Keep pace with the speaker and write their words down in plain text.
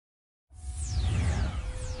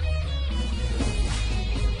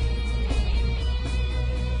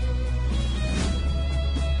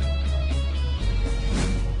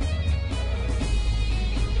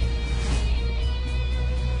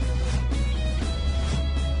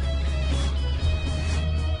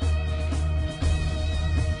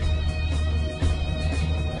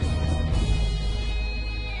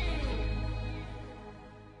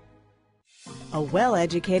a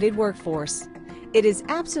well-educated workforce. It is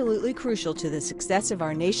absolutely crucial to the success of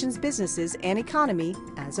our nation's businesses and economy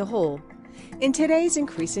as a whole. In today's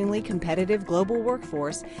increasingly competitive global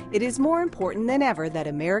workforce, it is more important than ever that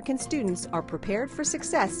American students are prepared for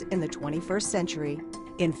success in the 21st century.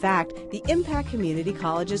 In fact, the impact community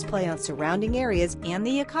colleges play on surrounding areas and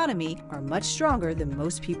the economy are much stronger than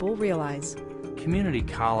most people realize. Community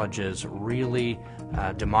colleges really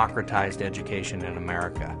democratized education in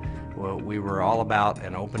America. Well, we were all about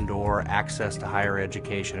an open door, access to higher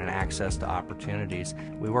education and access to opportunities.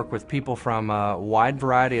 We work with people from a wide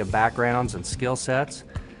variety of backgrounds and skill sets.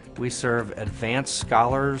 We serve advanced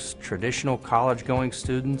scholars, traditional college-going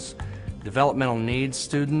students, developmental needs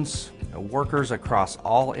students, workers across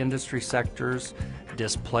all industry sectors,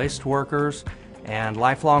 displaced workers, and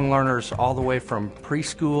lifelong learners all the way from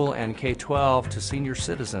preschool and K-12 to senior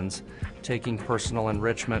citizens taking personal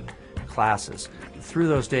enrichment classes. Through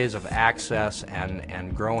those days of access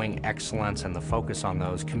and growing excellence and the focus on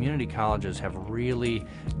those, community colleges have really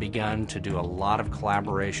begun to do a lot of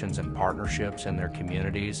collaborations and partnerships in their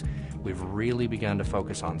communities. We've really begun to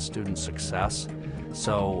focus on student success.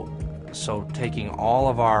 So taking all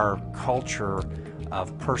of our culture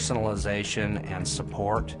of personalization and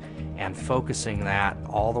support and focusing that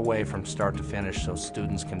all the way from start to finish so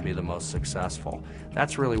students can be the most successful.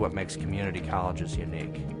 That's really what makes community colleges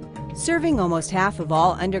unique. Serving almost half of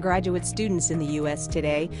all undergraduate students in the U.S.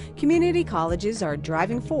 today, community colleges are a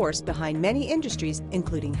driving force behind many industries,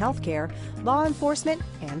 including healthcare, law enforcement,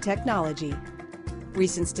 and technology.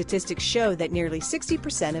 Recent statistics show that nearly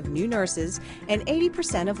 60% of new nurses and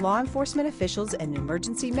 80% of law enforcement officials and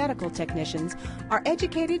emergency medical technicians are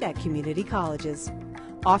educated at community colleges.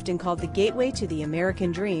 Often called the gateway to the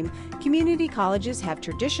American dream, community colleges have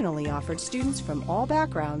traditionally offered students from all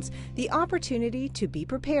backgrounds the opportunity to be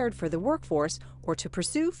prepared for the workforce or to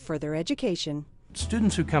pursue further education.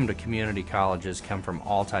 Students who come to community colleges come from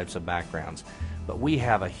all types of backgrounds, but we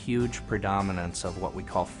have a huge predominance of what we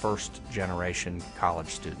call first-generation college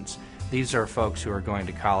students. These are folks who are going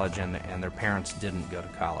to college and their parents didn't go to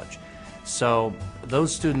college. So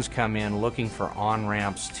those students come in looking for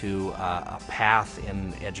on-ramps to a path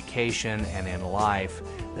in education and in life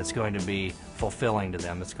that's going to be fulfilling to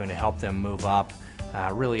them, that's going to help them move up,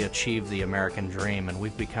 really achieve the American dream, and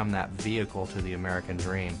we've become that vehicle to the American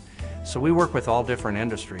dream. So we work with all different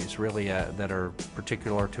industries really that are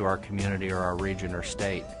particular to our community or our region or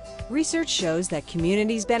state. Research shows that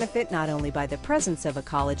communities benefit not only by the presence of a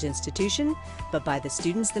college institution, but by the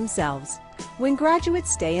students themselves. When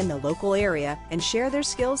graduates stay in the local area and share their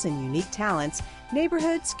skills and unique talents,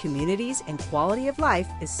 neighborhoods, communities, and quality of life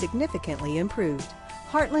is significantly improved.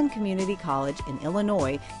 Heartland Community College in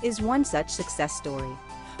Illinois is one such success story,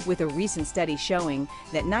 with a recent study showing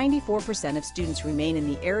that 94% of students remain in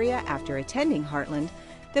the area after attending Heartland.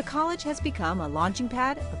 The college has become a launching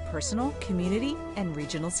pad of personal, community, and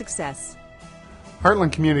regional success.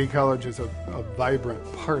 Heartland Community College is a vibrant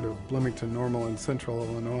part of Bloomington, Normal, and Central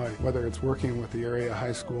Illinois, whether it's working with the area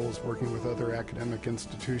high schools, working with other academic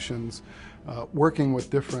institutions, working with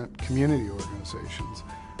different community organizations.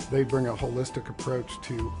 They bring a holistic approach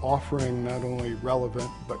to offering not only relevant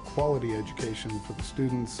but quality education for the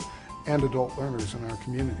students and adult learners in our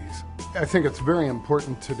communities. I think it's very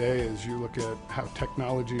important today as you look at how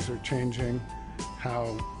technologies are changing,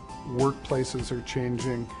 how workplaces are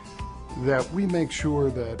changing, that we make sure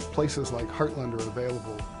that places like Heartland are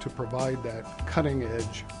available to provide that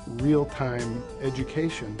cutting-edge, real-time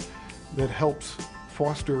education that helps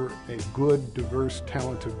foster a good, diverse,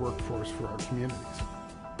 talented workforce for our communities.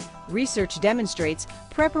 Research demonstrates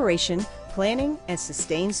preparation, planning, and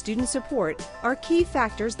sustained student support are key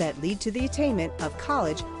factors that lead to the attainment of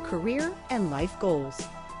college, career, and life goals.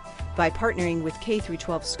 By partnering with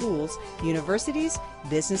K-12 schools, universities,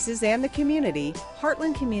 businesses, and the community,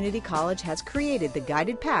 Heartland Community College has created the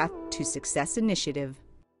Guided Path to Success initiative.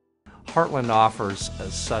 Heartland offers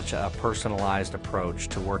such a personalized approach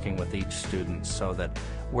to working with each student so that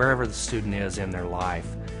wherever the student is in their life,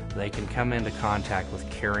 they can come into contact with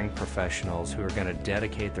caring professionals who are going to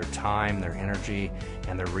dedicate their time, their energy,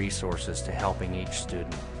 and their resources to helping each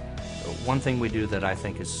student. One thing we do that I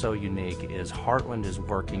think is so unique is Heartland is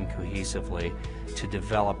working cohesively to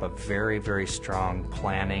develop a very, very strong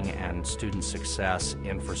planning and student success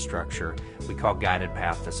infrastructure we call Guided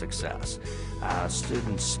Path to Success.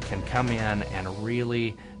 Students can come in and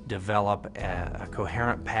really develop a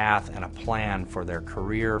coherent path and a plan for their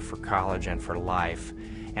career, for college, and for life,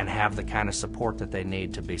 and have the kind of support that they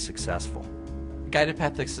need to be successful. Guided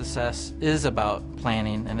Path to Success is about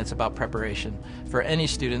planning and it's about preparation for any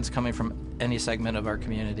students coming from any segment of our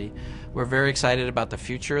community. We're very excited about the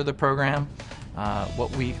future of the program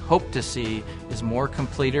What we hope to see is more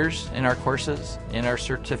completers in our courses, in our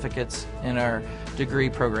certificates, in our degree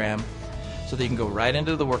program, so that you can go right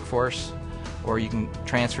into the workforce, or you can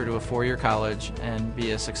transfer to a four-year college and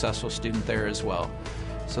be a successful student there as well.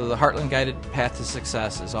 So the Heartland Guided Path to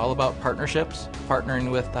Success is all about partnerships,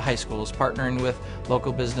 partnering with the high schools, partnering with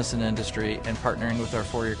local business and industry, and partnering with our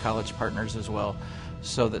four-year college partners as well,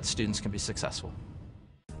 so that students can be successful.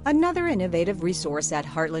 Another innovative resource at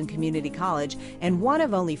Heartland Community College, and one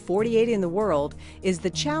of only 48 in the world, is the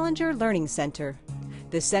Challenger Learning Center.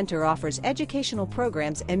 The center offers educational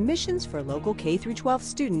programs and missions for local K-12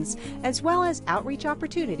 students, as well as outreach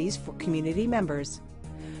opportunities for community members.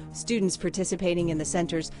 Students participating in the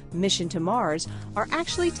center's Mission to Mars are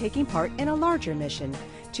actually taking part in a larger mission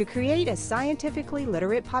to create a scientifically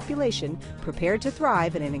literate population prepared to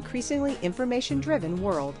thrive in an increasingly information-driven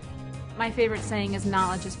world. My favorite saying is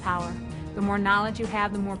knowledge is power. The more knowledge you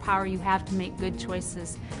have, the more power you have to make good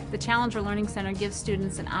choices. The Challenger Learning Center gives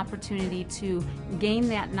students an opportunity to gain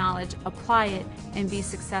that knowledge, apply it, and be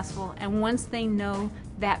successful. And once they know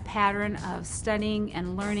that pattern of studying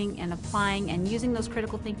and learning and applying and using those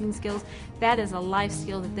critical thinking skills, that is a life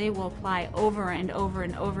skill that they will apply over and over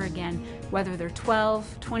and over again, whether they're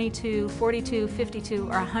 12, 22, 42, 52,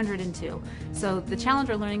 or 102. So the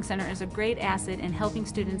Challenger Learning Center is a great asset in helping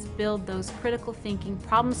students build those critical thinking,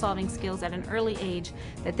 problem-solving skills at an early age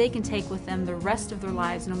that they can take with them the rest of their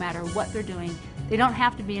lives, no matter what they're doing. They don't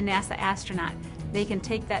have to be a NASA astronaut. They can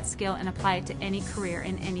take that skill and apply it to any career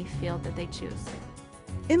in any field that they choose.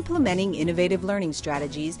 Implementing innovative learning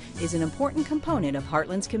strategies is an important component of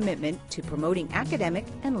Heartland's commitment to promoting academic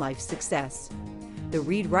and life success. The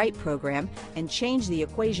Read-Write program and Change the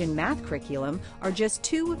Equation math curriculum are just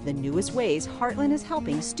two of the newest ways Heartland is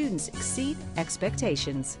helping students exceed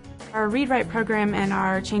expectations. Our Read-Write program and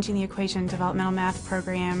our Changing the Equation developmental math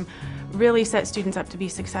program really set students up to be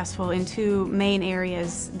successful in two main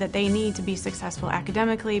areas that they need to be successful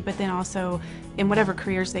academically, but then also in whatever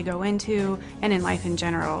careers they go into and in life in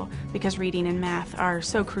general, because reading and math are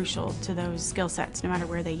so crucial to those skill sets no matter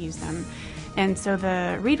where they use them. And so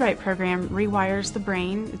the Read-Write program rewires the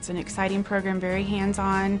brain. It's an exciting program, very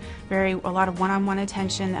hands-on, a lot of one-on-one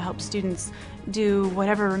attention that helps students do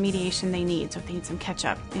whatever remediation they need. So if they need some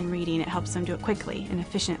catch-up in reading, it helps them do it quickly and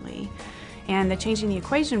efficiently. And the Changing the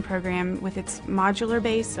Equation program, with its modular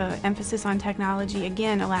base, emphasis on technology,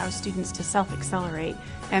 again allows students to self-accelerate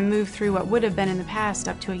and move through what would have been in the past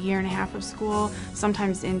up to a year and a half of school,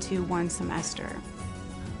 sometimes into one semester.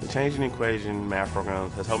 The Changing the Equation math program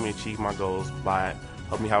has helped me achieve my goals by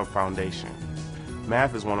helping me have a foundation.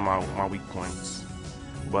 Math is one of my weak points,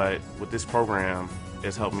 but with this program,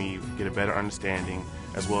 it's helped me get a better understanding,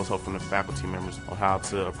 as well as help from the faculty members on how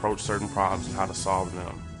to approach certain problems and how to solve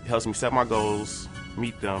them. It helps me set my goals,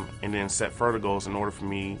 meet them, and then set further goals in order for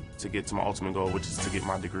me to get to my ultimate goal, which is to get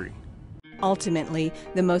my degree. Ultimately,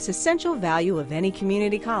 the most essential value of any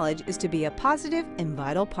community college is to be a positive and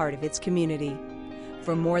vital part of its community.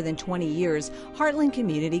 For more than 20 years, Heartland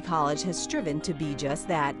Community College has striven to be just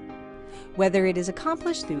that. Whether it is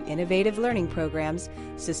accomplished through innovative learning programs,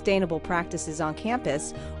 sustainable practices on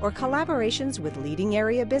campus, or collaborations with leading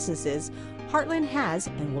area businesses, Heartland has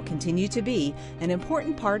and will continue to be an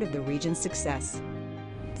important part of the region's success.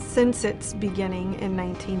 Since its beginning in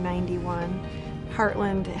 1991,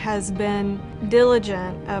 Heartland has been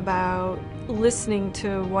diligent about listening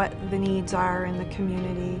to what the needs are in the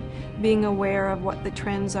community, being aware of what the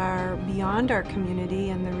trends are beyond our community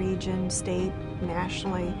in the region, state,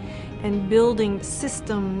 nationally, and building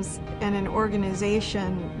systems and an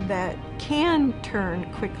organization that can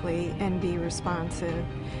turn quickly and be responsive.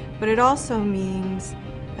 But it also means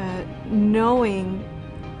knowing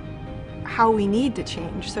how we need to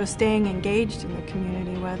change, so staying engaged in the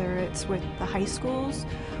community, whether it's with the high schools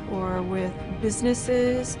or with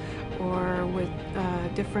businesses or with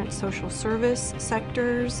different social service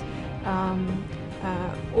sectors,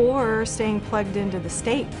 or staying plugged into the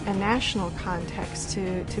state and national context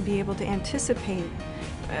to be able to anticipate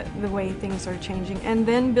the way things are changing, and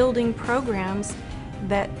then building programs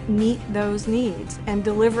that meet those needs and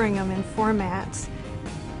delivering them in formats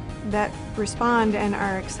that respond and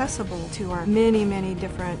are accessible to our many, many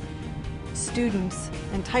different students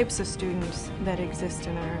and types of students that exist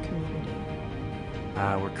in our community.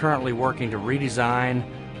 We're currently working to redesign,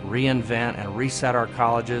 reinvent, and reset our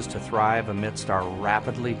colleges to thrive amidst our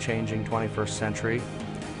rapidly changing 21st century.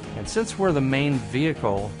 And since we're the main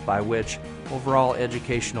vehicle by which overall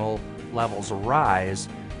educational levels rise,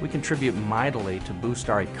 we contribute mightily to boost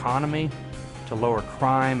our economy, to lower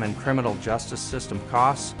crime and criminal justice system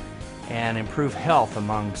costs, and improve health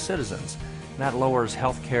among citizens. that lowers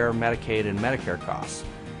health care, Medicaid, and Medicare costs.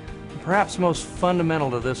 Perhaps most fundamental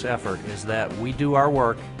to this effort is that we do our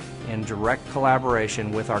work in direct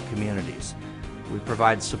collaboration with our communities. We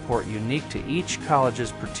provide support unique to each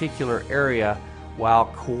college's particular area while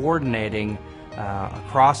coordinating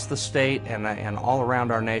across the state and all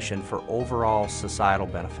around our nation for overall societal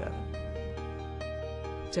benefit.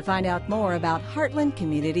 To find out more about Heartland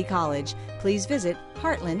Community College, please visit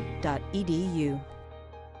heartland.edu.